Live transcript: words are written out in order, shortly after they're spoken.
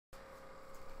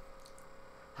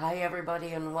Hi, everybody,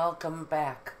 and welcome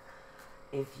back.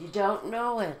 If you don't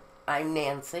know it, I'm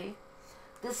Nancy.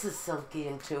 This is Silky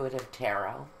Intuitive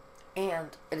Tarot, and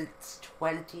it's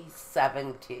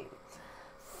 2017.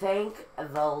 Thank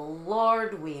the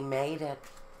Lord we made it.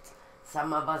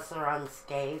 Some of us are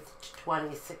unscathed.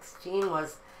 2016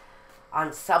 was,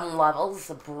 on some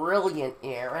levels, a brilliant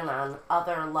year, and on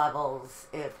other levels,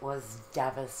 it was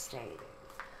devastating.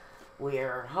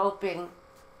 We're hoping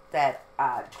that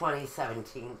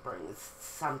 2017 brings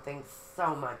something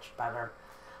so much better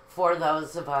for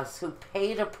those of us who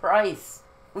paid a price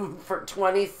for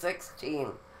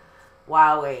 2016.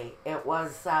 Wowee, it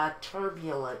was a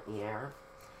turbulent year,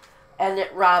 and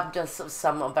it robbed us of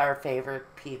some of our favorite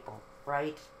people,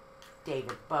 right?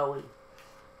 David Bowie,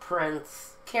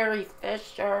 Prince, Carrie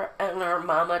Fisher, and our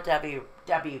mama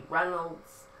Debbie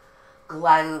Reynolds,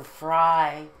 Glenn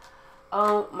Fry.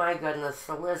 Oh my goodness,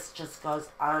 the list just goes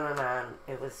on and on.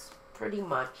 It was pretty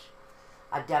much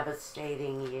a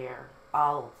devastating year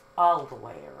all the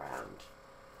way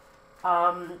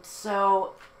around.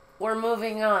 So we're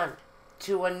moving on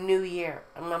to a new year,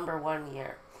 a number one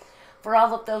year. For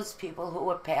all of those people who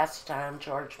have passed on,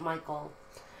 George Michael,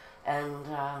 and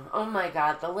oh my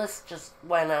God, the list just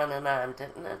went on and on,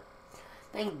 didn't it?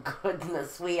 Thank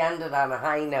goodness we ended on a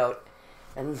high note.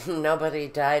 And nobody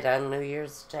died on New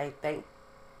Year's Day. Thank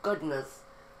goodness.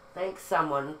 Thank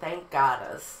someone. Thank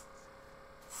Goddess.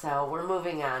 So we're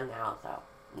moving on now, though.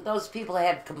 Those people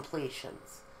had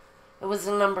completions. It was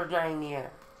a number 9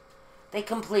 year. They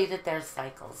completed their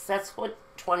cycles. That's what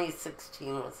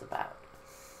 2016 was about.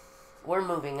 We're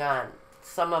moving on.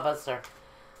 Some of us are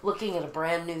looking at a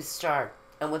brand new start.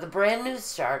 And with a brand new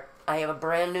start, I have a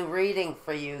brand new reading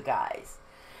for you guys.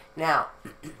 Now,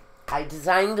 I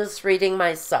designed this reading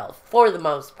myself, for the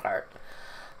most part.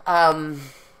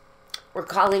 We're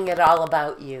calling it All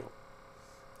About You.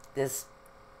 This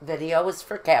video is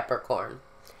for Capricorn.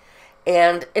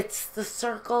 And it's the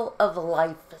circle of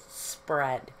life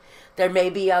spread. There may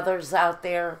be others out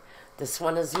there. This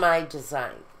one is my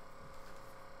design.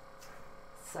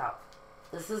 So,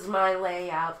 this is my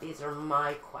layout. These are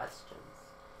my questions.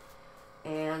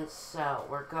 And so,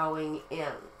 we're going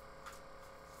in.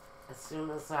 As soon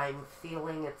as I'm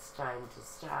feeling it's time to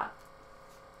stop.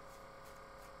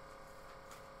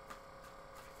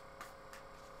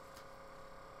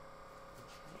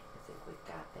 Okay, I think we've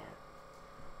got that.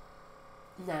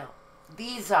 Now,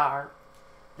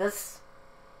 this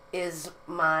is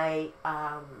my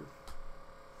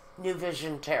New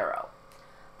Vision Tarot.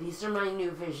 These are my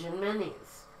New Vision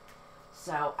minis.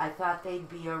 So I thought they'd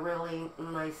be a really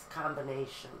nice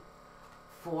combination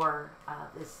for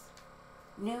this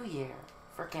new year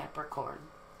for Capricorn.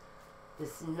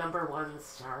 This number one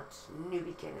start, new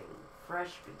beginning,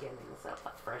 fresh beginnings. I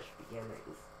love fresh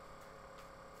beginnings.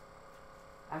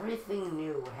 Everything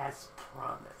new has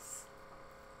promise.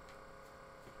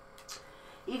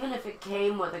 Even if it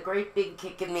came with a great big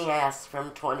kick in the ass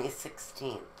from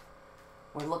 2016.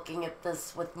 We're looking at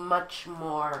this with much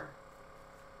more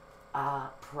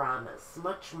promise,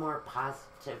 much more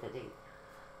positivity.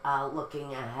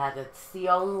 Looking ahead, it's the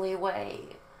only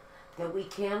way that we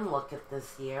can look at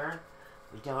this year.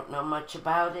 We don't know much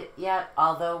about it yet,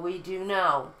 although we do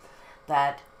know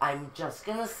that, I'm just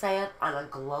going to say it on a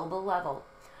global level,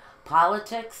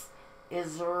 politics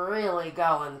is really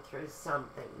going through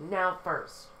something. Now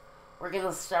first, we're going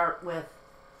to start with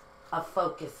a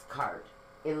focus card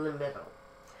in the middle.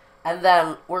 And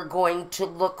then we're going to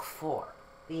look for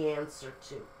the answer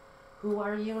to, who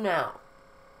are you now?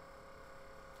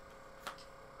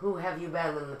 Who have you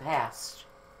been in the past?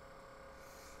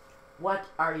 What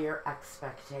are your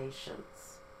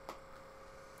expectations?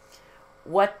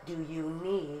 What do you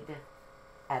need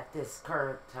at this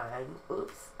current time?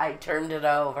 Oops, I turned it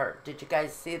over. Did you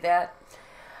guys see that?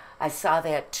 I saw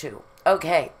that too.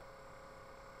 Okay.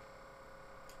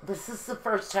 This is the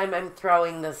first time I'm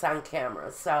throwing this on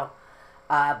camera, so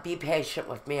be patient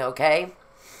with me, okay?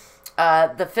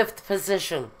 The fifth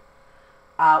position.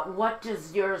 What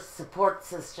does your support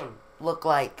system look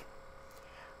like?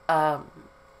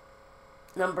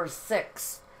 Number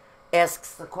 6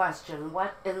 asks the question,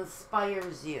 what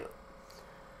inspires you?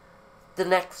 The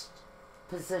next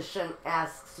position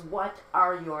asks, what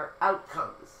are your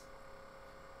outcomes?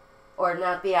 Or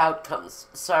not the outcomes,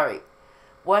 sorry.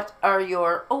 What are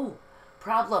your,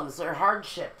 problems or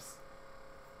hardships?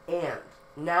 And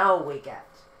now we get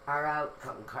our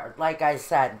outcome card. Like I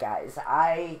said, guys,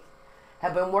 I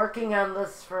have been working on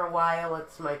this for a while.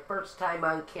 It's my first time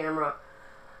on camera.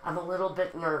 I'm a little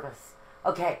bit nervous.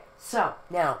 Okay, so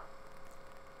now,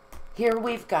 here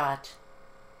we've got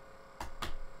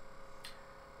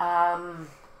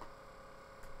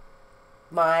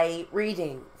my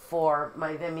reading for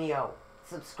my Vimeo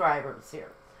subscribers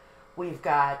here. We've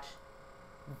got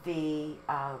the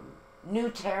new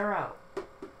tarot.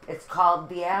 It's called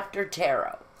the After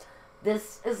Tarot.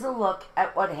 This is a look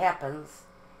at what happens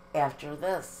after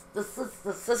this. This is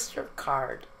the sister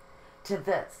card to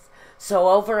this. So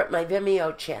over at my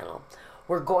Vimeo channel,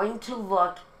 we're going to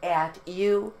look at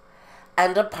you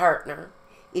and a partner,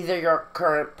 either your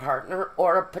current partner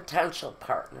or a potential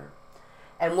partner,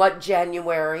 and what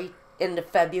January into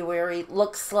February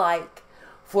looks like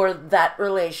for that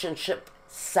relationship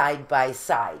side by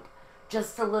side.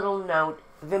 Just a little note,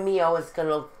 Vimeo is going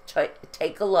to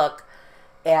take a look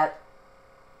at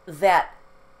that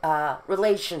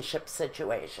relationship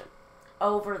situation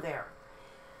over there.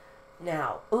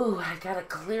 Now, I gotta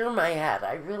clear my head.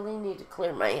 I really need to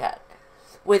clear my head.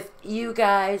 With you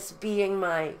guys being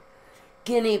my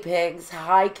guinea pigs,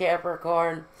 hi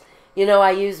Capricorn. You know,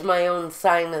 I use my own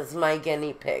sign as my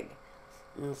guinea pig.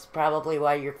 And it's probably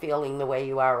why you're feeling the way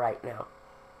you are right now.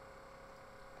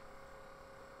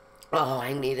 Oh,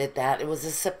 I needed that. It was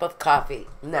a sip of coffee.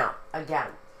 Now, again,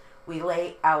 we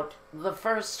lay out the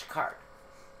first card,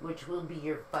 which will be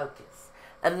your focus.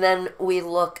 And then we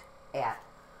look at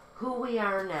who we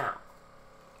are now,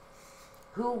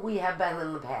 who we have been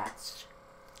in the past,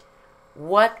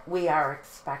 what we are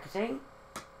expecting,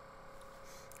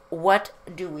 what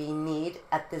do we need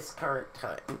at this current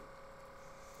time,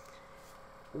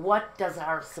 what does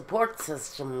our support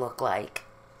system look like,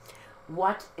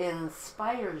 what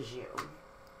inspires you,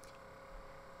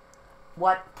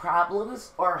 what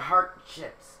problems or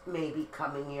hardships may be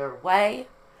coming your way,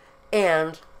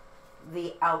 and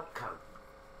the outcome.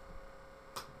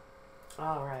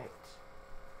 All right.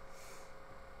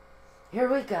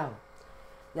 Here we go.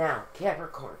 Now,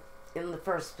 Capricorn, in the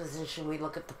first position, we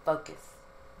look at the focus.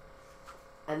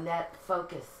 And that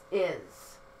focus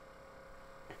is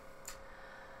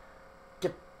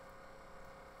the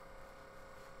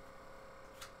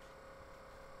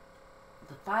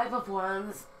Five of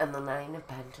Wands and the Nine of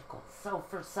Pentacles. So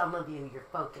for some of you, your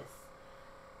focus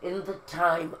in the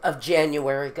time of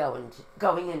January going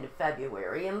into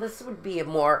February, and this would be a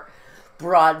more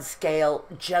broad scale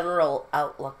general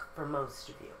outlook for most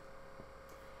of you.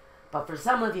 But for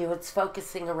some of you, it's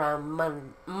focusing around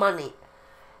money,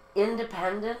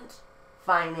 independent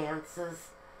finances.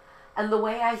 And the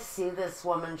way I see this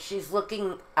woman, she's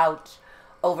looking out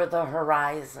over the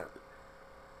horizon.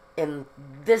 In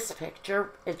this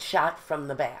picture, it's shot from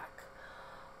the back.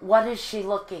 What is she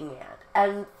looking at?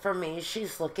 And for me,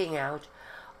 she's looking out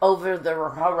over the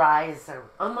horizon,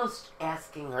 almost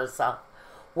asking herself,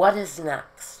 what is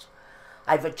next?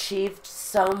 I've achieved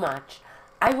so much.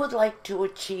 I would like to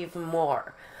achieve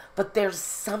more, but there's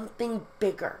something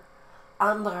bigger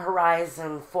on the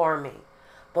horizon for me.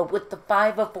 But with the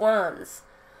Five of Wands,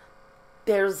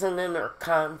 there's an inner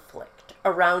conflict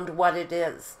around what it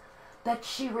is that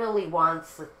she really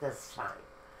wants at this time.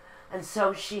 And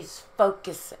so she's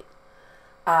focusing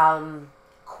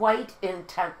quite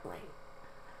intently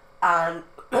on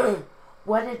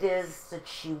what it is that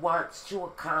she wants to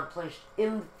accomplish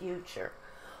in the future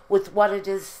with what it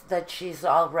is that she's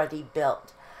already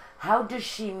built. How does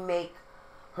she make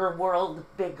her world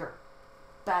bigger,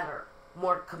 better,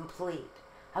 more complete?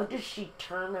 How does she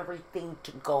turn everything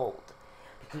to gold?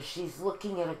 Because she's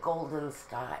looking at a golden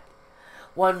sky,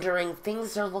 wondering,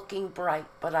 things are looking bright,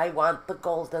 but I want the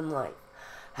golden light.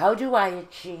 How do I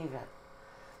achieve it?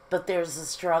 But there's a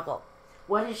struggle.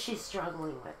 What is she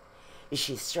struggling with? Is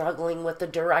she struggling with the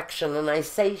direction? And I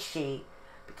say she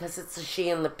because it's a she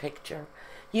in the picture.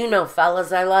 You know,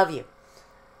 fellas, I love you.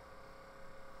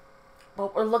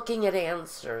 But we're looking at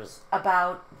answers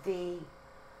about the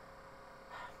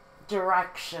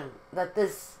direction that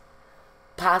this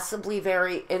possibly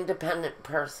very independent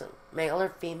person, male or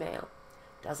female,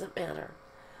 doesn't matter.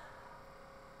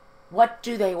 What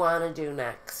do they want to do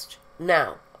next?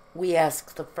 Now, we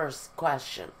ask the first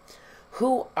question.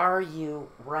 Who are you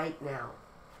right now?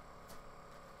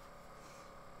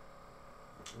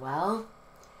 Well,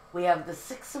 we have the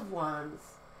Six of Wands,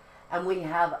 and we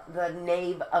have the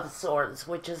Knave of Swords,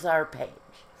 which is our page.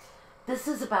 This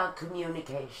is about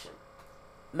communication,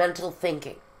 mental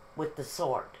thinking with the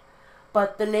sword.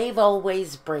 But the Knave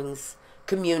always brings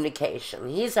communication.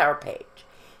 He's our page.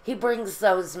 He brings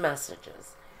those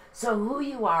messages. So who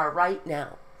you are right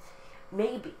now,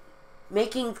 maybe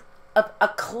making a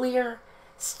clear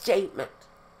statement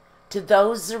to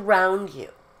those around you.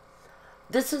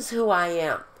 This is who I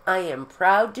am. I am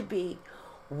proud to be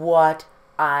what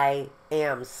I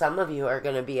am. Some of you are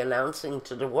going to be announcing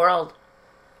to the world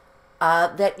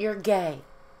that you're gay.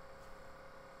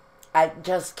 It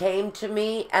just came to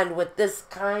me, and with this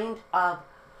kind of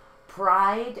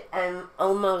pride and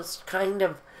almost kind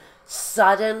of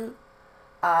sudden,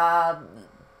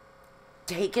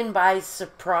 taken by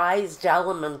surprised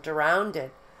element around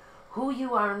it, who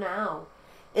you are now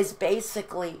is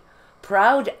basically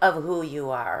proud of who you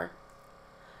are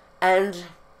and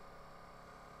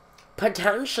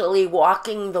potentially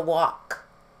walking the walk.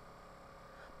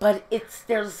 But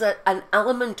there's an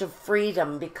element of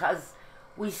freedom, because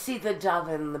we see the dove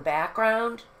in the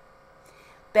background.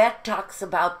 That talks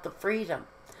about the freedom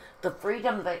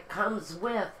that comes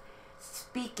with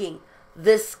speaking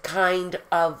this kind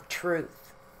of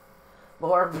truth.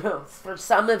 Or for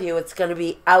some of you, it's going to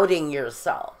be outing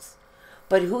yourselves.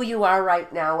 But who you are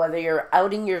right now, whether you're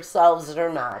outing yourselves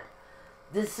or not,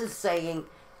 this is saying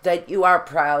that you are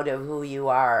proud of who you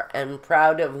are and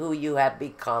proud of who you have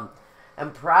become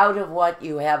and proud of what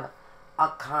you have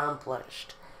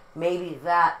accomplished. Maybe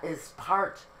that is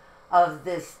part of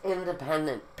this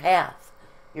independent path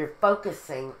you're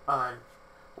focusing on,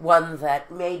 one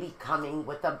that may be coming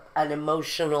with an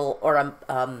emotional or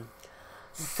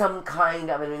some kind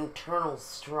of an internal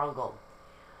struggle.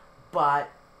 But,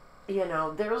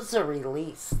 there's a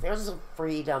release. There's a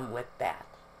freedom with that.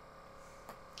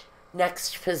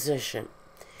 Next position.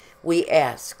 We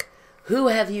ask, who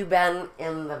have you been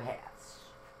in the past?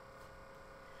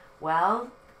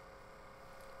 Well,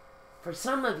 for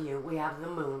some of you, we have the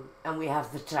moon and we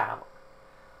have the tower.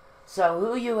 So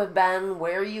who you have been,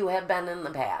 where you have been in the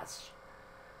past,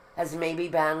 has maybe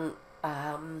been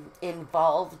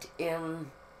involved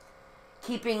in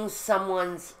keeping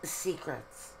someone's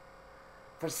secrets.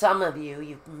 For some of you,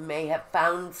 you may have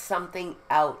found something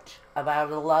out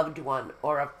about a loved one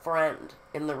or a friend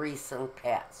in the recent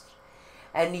past.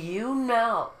 And you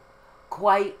know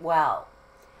quite well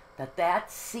that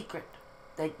that secret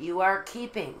that you are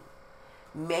keeping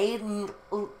may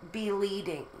be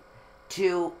leading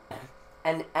to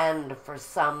an end for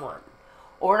someone,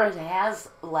 or it has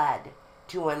led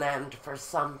to an end for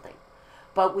something.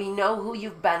 But we know who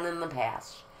you've been in the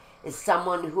past is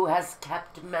someone who has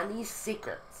kept many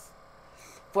secrets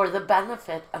for the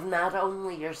benefit of not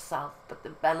only yourself, but the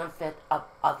benefit of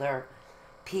other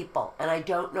people. And I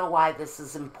don't know why this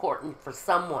is important for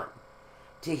someone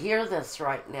to hear this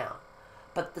right now,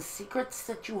 but the secrets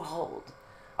that you hold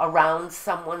around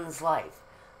someone's life,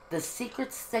 the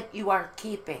secrets that you are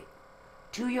keeping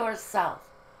to yourself,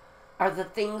 are the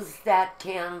things that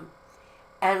can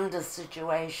end a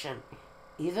situation,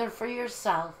 either for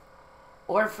yourself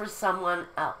or for someone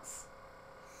else.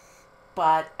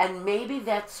 And maybe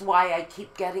that's why I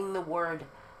keep getting the word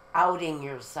outing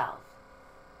yourself.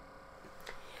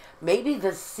 Maybe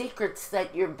the secrets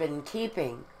that you've been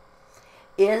keeping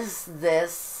is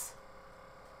this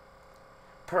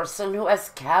person who has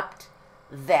kept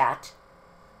that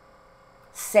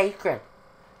sacred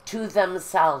to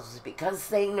themselves because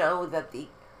they know that the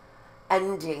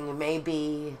ending may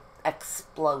be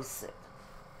explosive.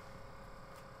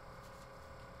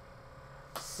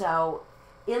 So,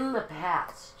 in the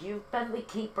past, you've been the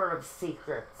keeper of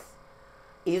secrets,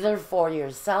 either for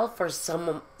yourself or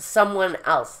someone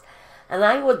else. And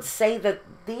I would say that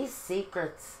these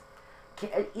secrets,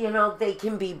 they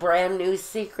can be brand new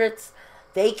secrets.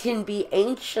 They can be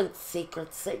ancient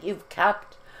secrets that you've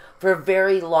kept for a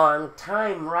very long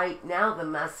time. Right now, the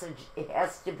message, it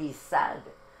has to be said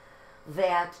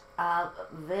that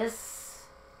this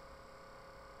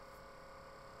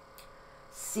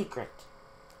secret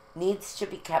needs to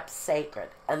be kept sacred.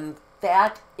 And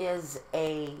that is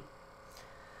a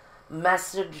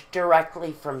message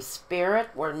directly from Spirit.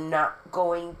 We're not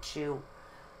going to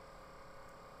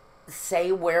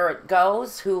say where it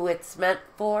goes, who it's meant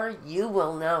for. You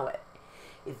will know it.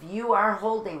 If you are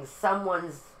holding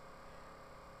someone's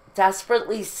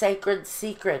desperately sacred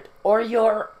secret or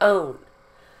your own,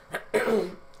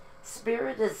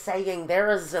 Spirit is saying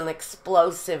there is an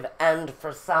explosive end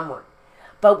for someone.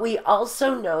 But we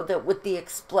also know that with the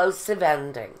explosive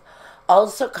ending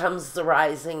also comes the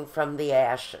rising from the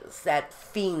ashes, that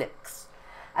phoenix.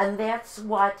 And that's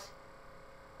what,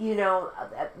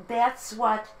 that's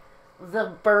what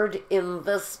the bird in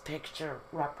this picture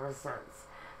represents.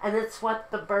 And it's what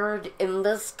the bird in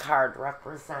this card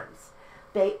represents.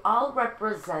 They all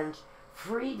represent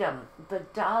freedom. The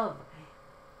dove,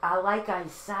 like I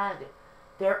said,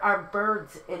 there are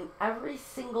birds in every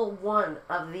single one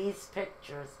of these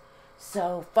pictures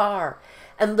so far.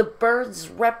 And the birds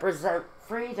represent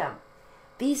freedom.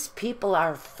 These people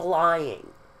are flying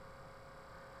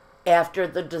after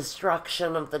the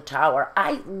destruction of the tower.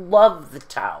 I love the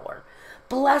tower.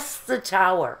 Bless the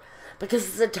tower.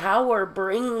 Because the tower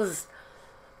brings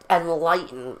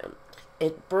enlightenment.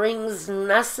 It brings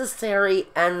necessary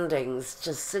endings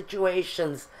to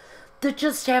situations that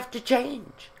just have to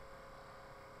change.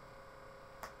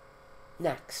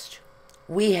 Next,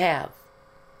 we have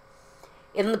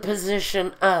in the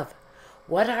position of,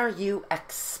 what are you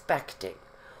expecting?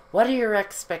 What are your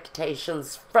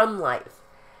expectations from life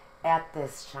at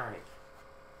this time?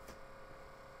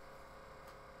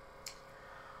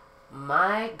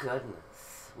 My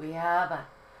goodness, we have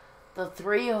the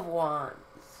Three of Wands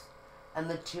and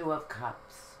the Two of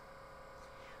Cups.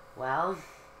 Well,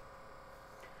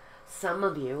 some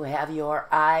of you have your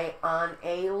eye on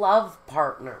a love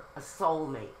partner, a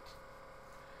soulmate.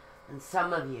 And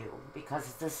some of you,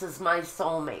 because this is my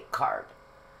soulmate card,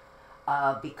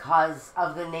 because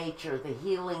of the nature, the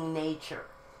healing nature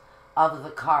of the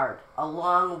card,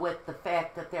 along with the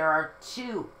fact that there are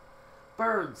two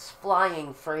birds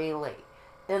flying freely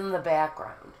in the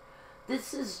background.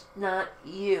 This is not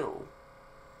you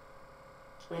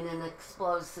in an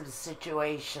explosive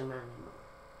situation anymore.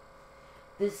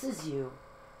 This is you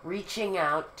reaching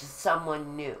out to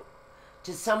someone new,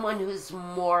 to someone who's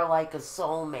more like a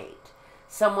soulmate,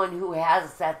 someone who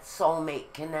has that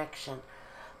soulmate connection.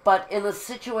 But in a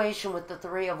situation with the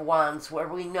Three of Wands where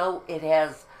we know it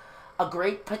has a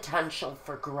great potential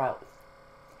for growth.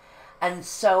 And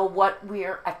so what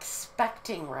we're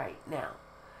expecting right now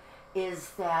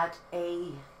is that a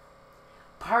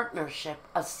partnership,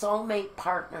 a soulmate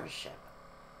partnership,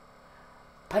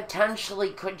 potentially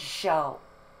could show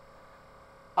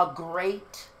a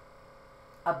great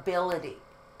ability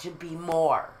to be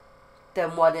more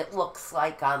than what it looks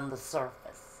like on the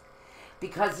surface.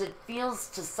 Because it feels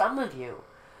to some of you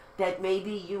that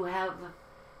maybe you have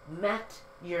met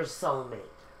your soulmate,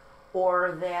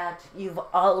 or that you've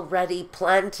already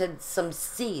planted some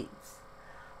seeds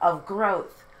of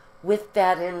growth with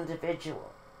that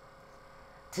individual.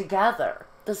 Together,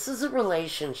 this is a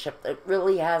relationship that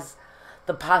really has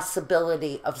the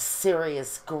possibility of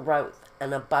serious growth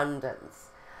and abundance,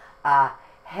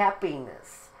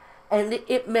 happiness, and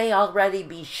it may already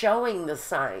be showing the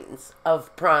signs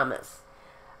of promise.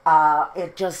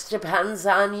 It just depends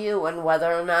on you and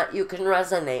whether or not you can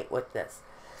resonate with this.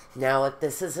 Now, if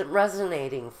this isn't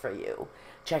resonating for you,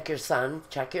 check your sun,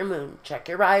 check your moon, check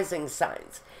your rising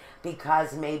signs,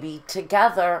 because maybe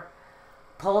together,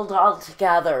 pulled all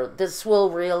together, this will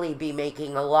really be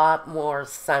making a lot more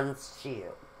sense to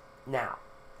you now.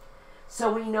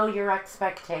 So we know your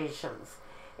expectations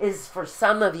is for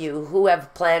some of you who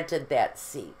have planted that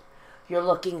seed. You're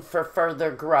looking for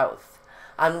further growth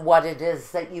on what it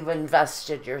is that you've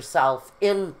invested yourself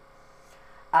in.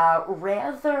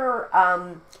 Rather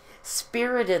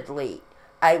spiritedly,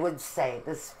 I would say.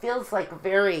 This feels like a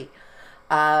very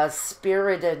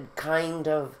spirited kind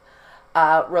of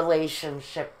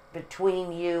relationship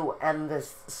between you and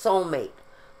this soulmate,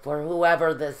 for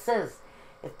whoever this is.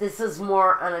 If this is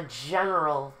more on a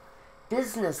general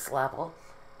business level,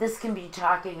 this can be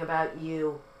talking about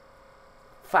you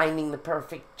finding the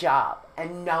perfect job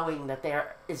and knowing that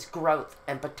there is growth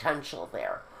and potential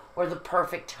there, or the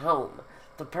perfect home,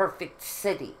 the perfect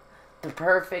city, the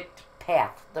perfect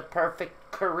path, the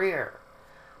perfect career,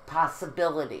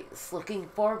 possibilities, looking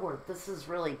forward. This is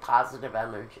really positive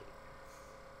energy.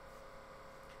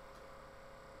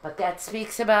 But that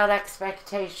speaks about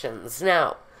expectations.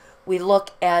 Now, we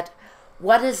look at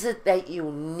what is it that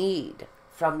you need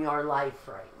from your life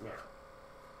right now.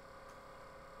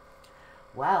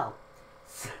 Well,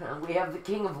 so we have the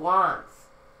King of Wands,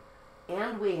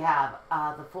 and we have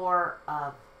the Four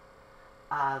of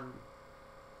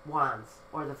Wands,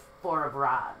 or the Four of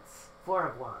Rods, Four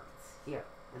of Wands here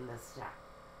in this deck.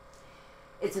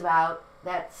 It's about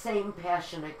that same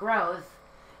passionate growth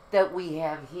that we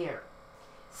have here.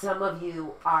 Some of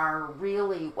you are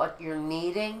really, what you're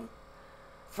needing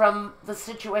from the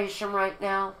situation right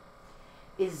now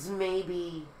is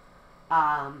maybe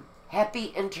happy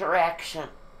interaction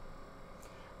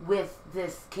with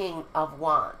this King of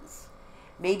Wands.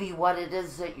 Maybe what it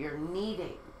is that you're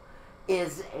needing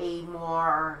is a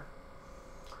more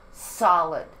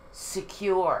solid,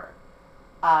 secure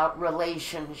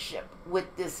relationship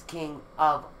with this King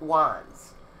of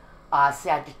Wands.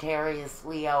 Sagittarius,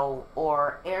 Leo,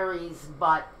 or Aries,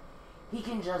 but he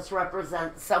can just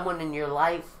represent someone in your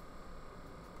life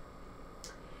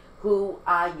who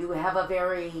you have a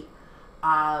very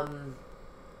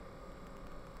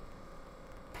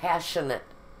passionate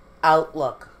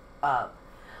outlook of.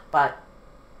 But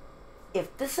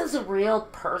if this is a real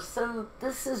person,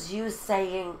 this is you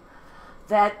saying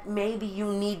that maybe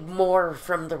you need more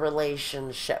from the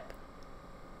relationship.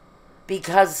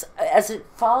 Because as it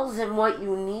falls in what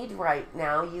you need right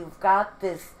now, you've got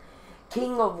this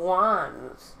King of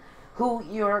Wands, who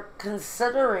you're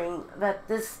considering that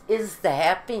this is the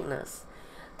happiness.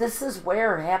 This is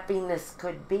where happiness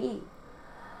could be.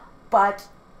 But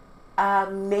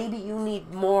maybe you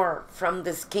need more from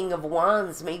this King of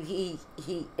Wands. Maybe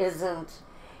he isn't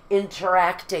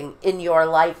interacting in your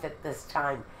life at this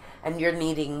time, and you're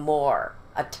needing more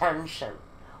attention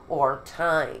or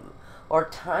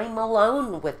time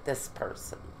alone with this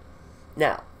person.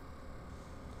 Now,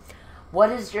 what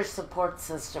is your support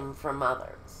system from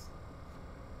others?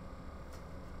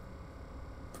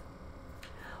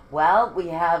 Well, we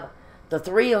have the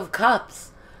Three of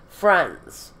Cups,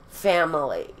 friends,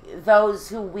 family, those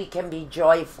who we can be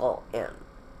joyful in.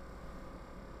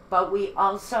 But we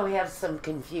also have some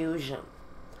confusion.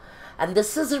 And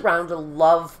this is around a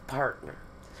love partner.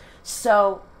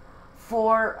 So,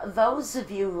 for those of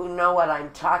you who know what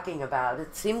I'm talking about,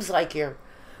 it seems like your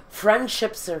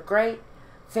friendships are great,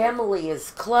 family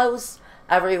is close,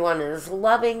 everyone is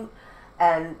loving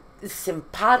and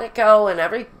simpatico, and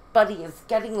everybody is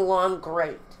getting along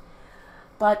great.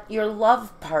 But your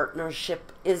love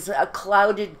partnership is a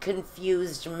clouded,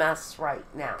 confused mess right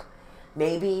now.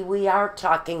 Maybe we are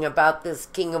talking about this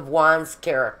King of Wands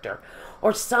character,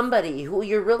 or somebody who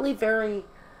you're really very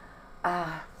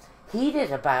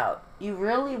heated about. You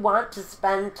really want to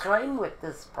spend time with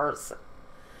this person,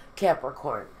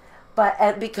 Capricorn.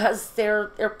 But because their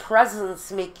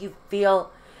presence make you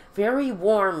feel very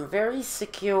warm, very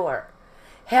secure,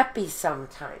 happy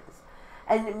sometimes.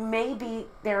 And maybe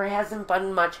there hasn't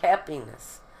been much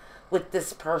happiness with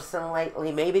this person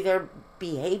lately. Maybe their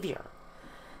behavior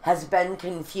has been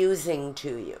confusing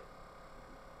to you.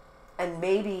 And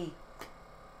maybe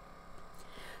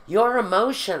your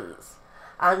emotions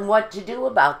on what to do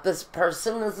about this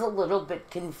person is a little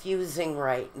bit confusing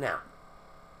right now.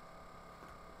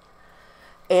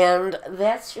 And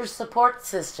that's your support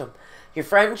system. Your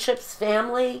friendships,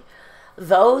 family,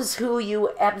 those who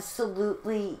you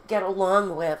absolutely get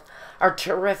along with are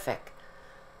terrific.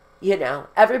 You know,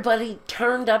 everybody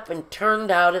turned up and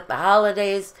turned out at the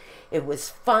holidays. It was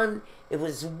fun. It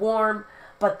was warm.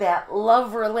 But that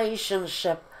love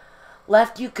relationship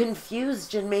left you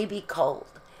confused and maybe cold.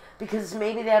 Because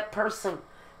maybe that person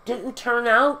didn't turn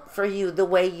out for you the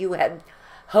way you had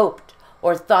hoped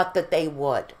or thought that they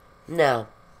would. No,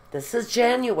 this is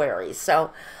January.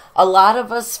 So a lot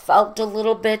of us felt a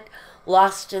little bit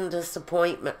lost and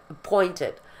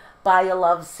disappointed by a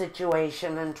love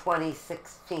situation in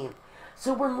 2016.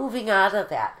 So we're moving out of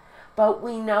that. But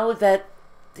we know that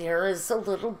there is a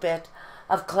little bit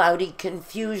of cloudy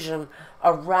confusion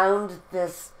around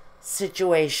this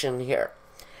situation here.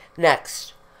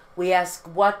 Next, we ask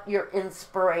what your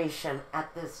inspiration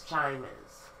at this time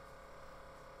is.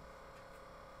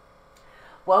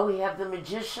 Well, we have the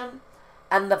Magician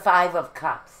and the Five of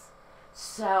Cups.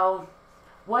 So,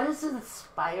 what is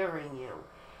inspiring you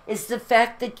is the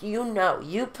fact that you know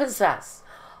you possess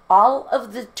all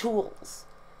of the tools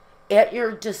at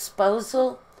your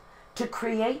disposal to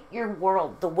create your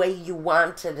world the way you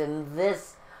want it in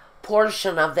this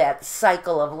portion of that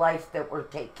cycle of life that we're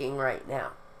taking right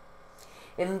now.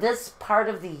 In this part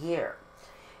of the year,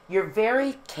 you're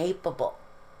very capable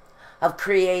of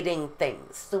creating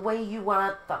things the way you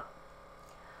want them.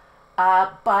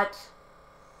 But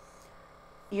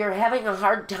you're having a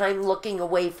hard time looking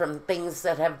away from things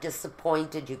that have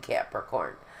disappointed you,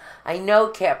 Capricorn. I know,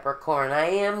 Capricorn. I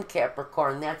am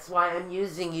Capricorn. That's why I'm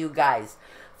using you guys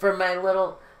for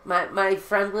my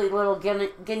friendly little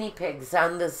guinea pigs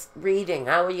on this reading.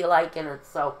 How are you liking it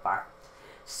so far?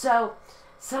 So,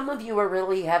 some of you are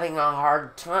really having a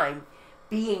hard time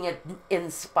being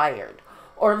inspired.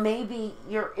 Or maybe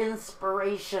your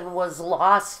inspiration was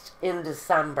lost in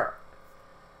December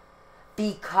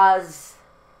because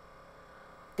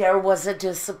there was a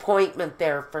disappointment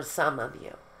there for some of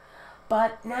you.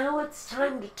 But now it's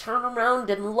time to turn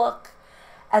around and look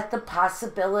at the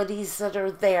possibilities that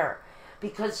are there,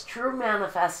 because true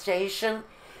manifestation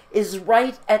is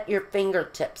right at your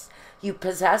fingertips. You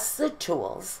possess the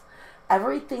tools.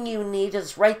 Everything you need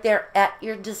is right there at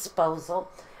your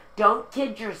disposal. Don't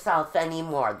kid yourself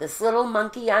anymore. This little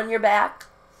monkey on your back,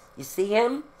 you see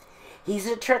him? He's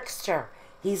a trickster.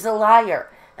 He's a liar.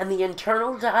 And the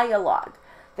internal dialogue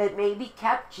that maybe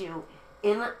kept you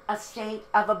in a state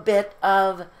of a bit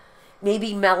of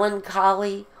maybe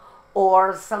melancholy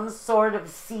or some sort of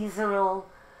seasonal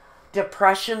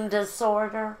depression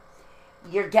disorder,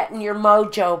 you're getting your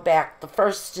mojo back the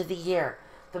first of the year.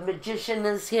 The Magician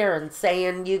is here and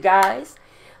saying, you guys,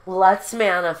 let's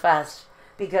manifest,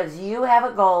 because you have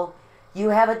a goal, you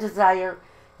have a desire,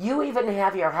 you even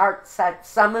have your heart set,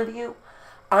 some of you,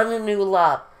 on a new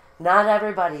love. Not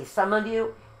everybody. Some of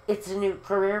you, it's a new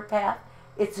career path.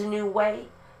 It's a new way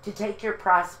to take your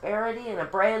prosperity in a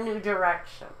brand new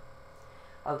direction.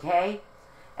 Okay?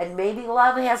 And maybe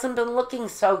love hasn't been looking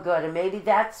so good, and maybe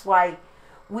that's why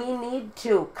we need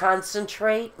to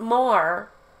concentrate more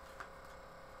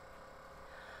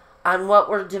on what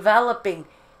we're developing.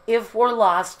 If we're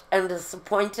lost and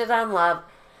disappointed on love,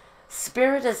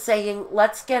 Spirit is saying,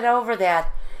 let's get over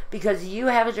that, because you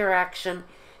have a direction,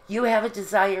 you have a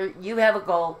desire, you have a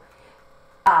goal.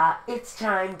 It's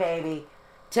time, baby,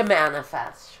 to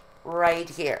manifest right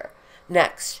here.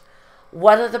 Next,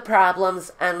 what are the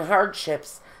problems and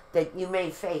hardships that you may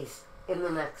face in the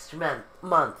next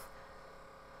month?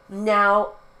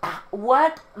 Now,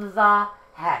 what the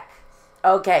heck?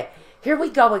 Okay, here we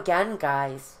go again,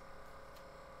 guys.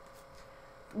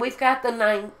 We've got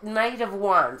the Knight of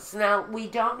Wands. Now, we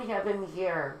don't have him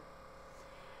here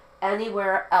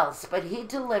anywhere else, but he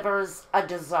delivers a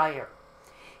desire.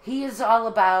 He is all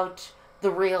about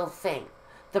the real thing,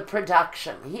 the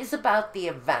production. He's about the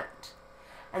event.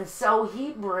 And so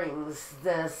he brings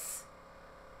this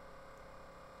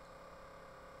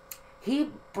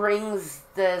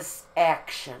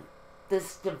action,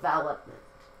 this development.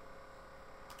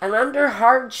 And under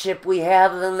hardship, we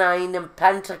have the Nine of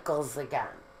Pentacles again.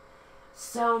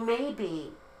 So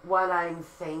maybe what I'm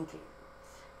thinking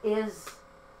is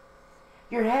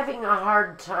you're having a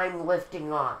hard time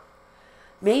lifting off.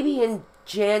 Maybe in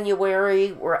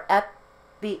January, we're at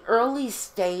the early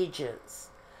stages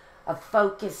of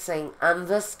focusing on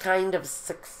this kind of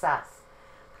success.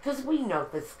 Because we know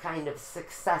this kind of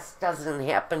success doesn't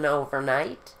happen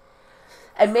overnight.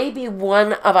 And maybe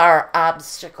one of our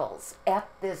obstacles at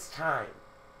this time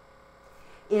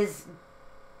is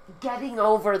getting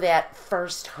over that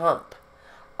first hump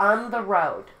on the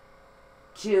road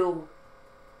to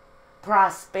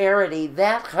prosperity.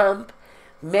 That hump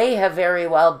may have very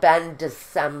well been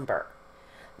December.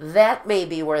 That may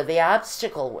be where the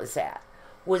obstacle was at.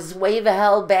 Was way the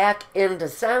hell back in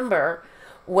December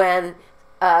when,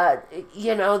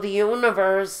 the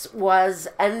universe was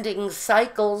ending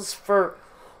cycles for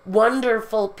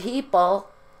wonderful people.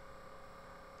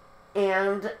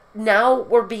 And now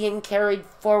we're being carried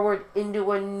forward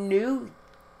into a new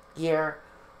year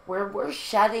where we're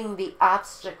shedding the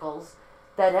obstacles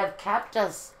that have kept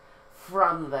us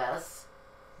from this.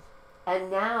 And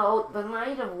now the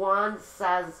Knight of Wands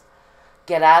says,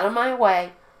 get out of my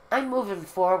way. I'm moving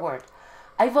forward.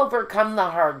 I've overcome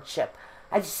the hardship.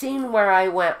 I've seen where I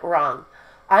went wrong.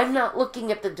 I'm not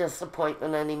looking at the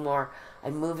disappointment anymore.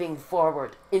 I'm moving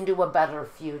forward into a better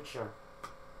future.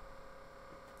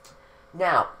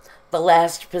 Now, the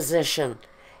last position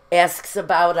asks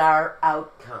about our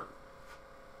outcome.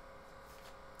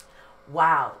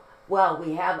 Wow. Well,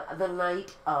 we have the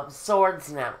Knight of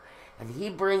Swords now. And he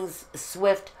brings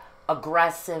swift,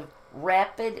 aggressive,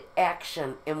 rapid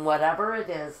action in whatever it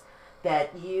is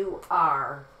that you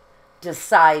are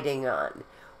deciding on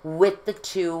with the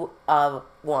Two of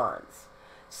Wands.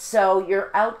 So your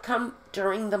outcome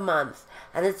during the month,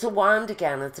 and it's a wand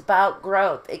again, it's about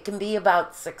growth. It can be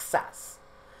about success.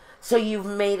 So you've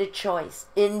made a choice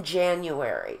in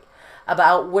January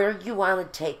about where you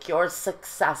want to take your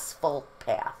successful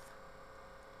path.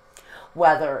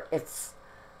 Whether it's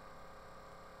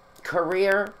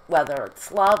career, whether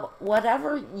it's love,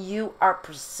 whatever you are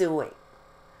pursuing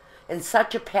in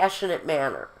such a passionate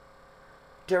manner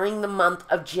during the month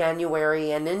of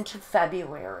January and into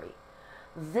February.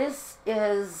 This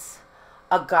is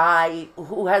a guy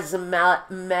who has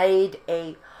made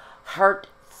a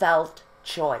heartfelt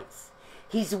choice.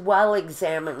 He's well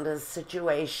examined his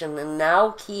situation, and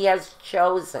now he has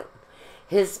chosen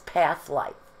his path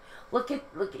life. Look,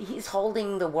 he's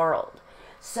holding the world.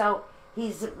 So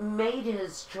he's made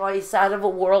his choice out of a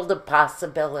world of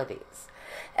possibilities.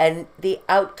 And the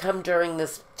outcome during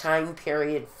this time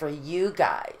period for you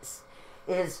guys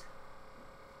is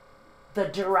the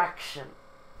direction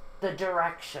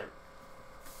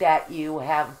that you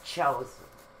have chosen.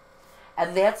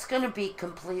 And that's going to be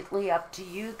completely up to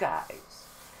you guys.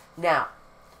 Now,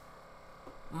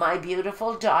 my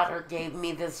beautiful daughter gave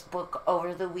me this book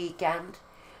over the weekend.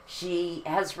 She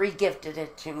has regifted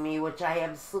it to me, which I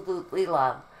absolutely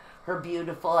love. Her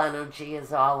beautiful energy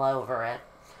is all over it.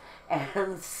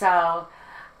 And so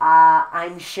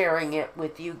I'm sharing it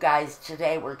with you guys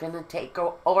today. We're going to take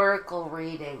an oracle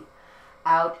reading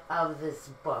out of this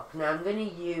book. Now I'm going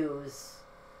to use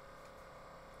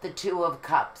the Two of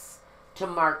Cups to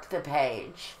mark the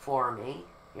page for me.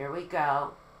 Here we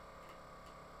go.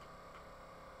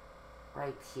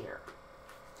 Right here.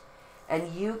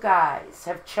 And you guys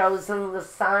have chosen the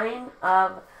sign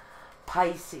of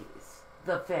Pisces.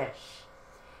 the fish.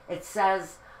 It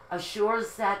says,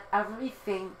 assures that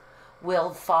everything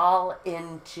will fall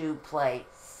into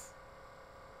place.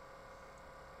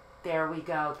 There we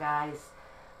go, guys.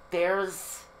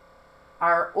 There's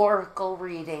our oracle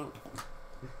reading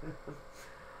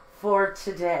for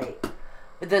today,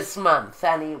 this month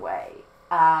anyway.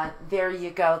 There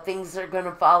you go. Things are going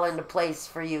to fall into place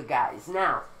for you guys.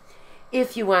 Now,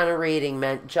 if you want a reading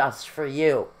meant just for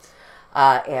you,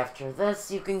 after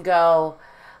this, you can go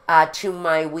to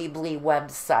my Weebly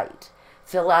website.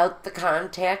 Fill out the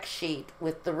contact sheet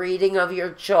with the reading of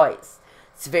your choice.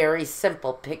 It's very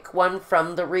simple. Pick one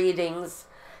from the readings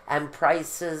and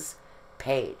prices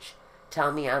page.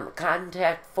 Tell me on the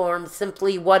contact form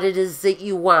simply what it is that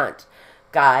you want.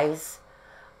 Guys,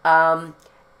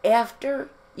 after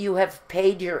you have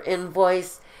paid your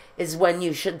invoice is when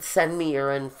you should send me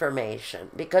your information.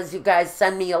 Because you guys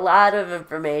send me a lot of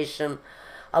information,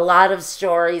 a lot of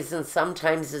stories, and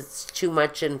sometimes it's too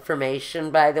much information,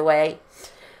 by the way.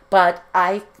 But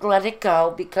I let it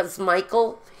go because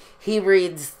Michael, he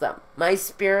reads them. My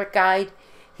spirit guide,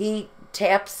 he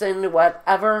taps into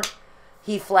whatever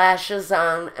he flashes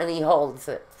on and he holds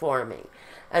it for me.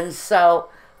 And so,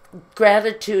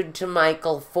 gratitude to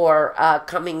Michael for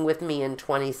coming with me in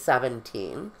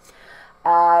 2017.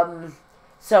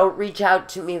 So reach out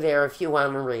to me there if you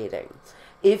want a reading.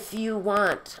 If you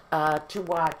want to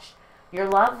watch your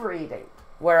love reading,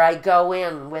 where I go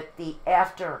in with the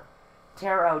After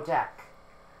Tarot deck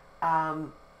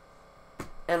and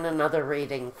another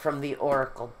reading from the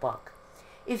Oracle book.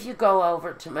 If you go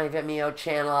over to my Vimeo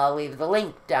channel, I'll leave the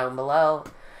link down below.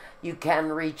 You can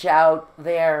reach out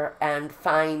there and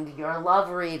find your love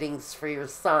readings for your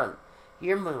sun,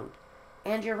 your moon,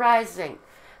 and your rising.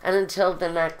 And until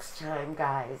the next time,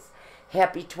 guys,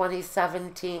 happy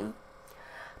 2017.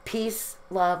 Peace,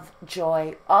 love,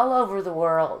 joy all over the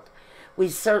world. We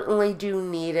certainly do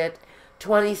need it.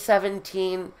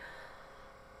 2017,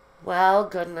 well,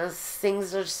 goodness,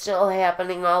 things are still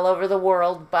happening all over the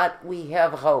world, but we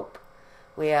have hope.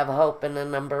 We have hope in the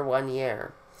number 1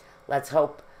 year. Let's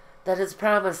hope that is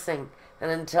promising.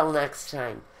 And until next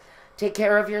time, take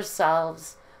care of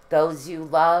yourselves, those you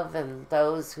love, and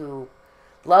those who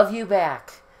love you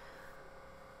back.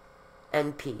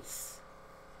 And peace.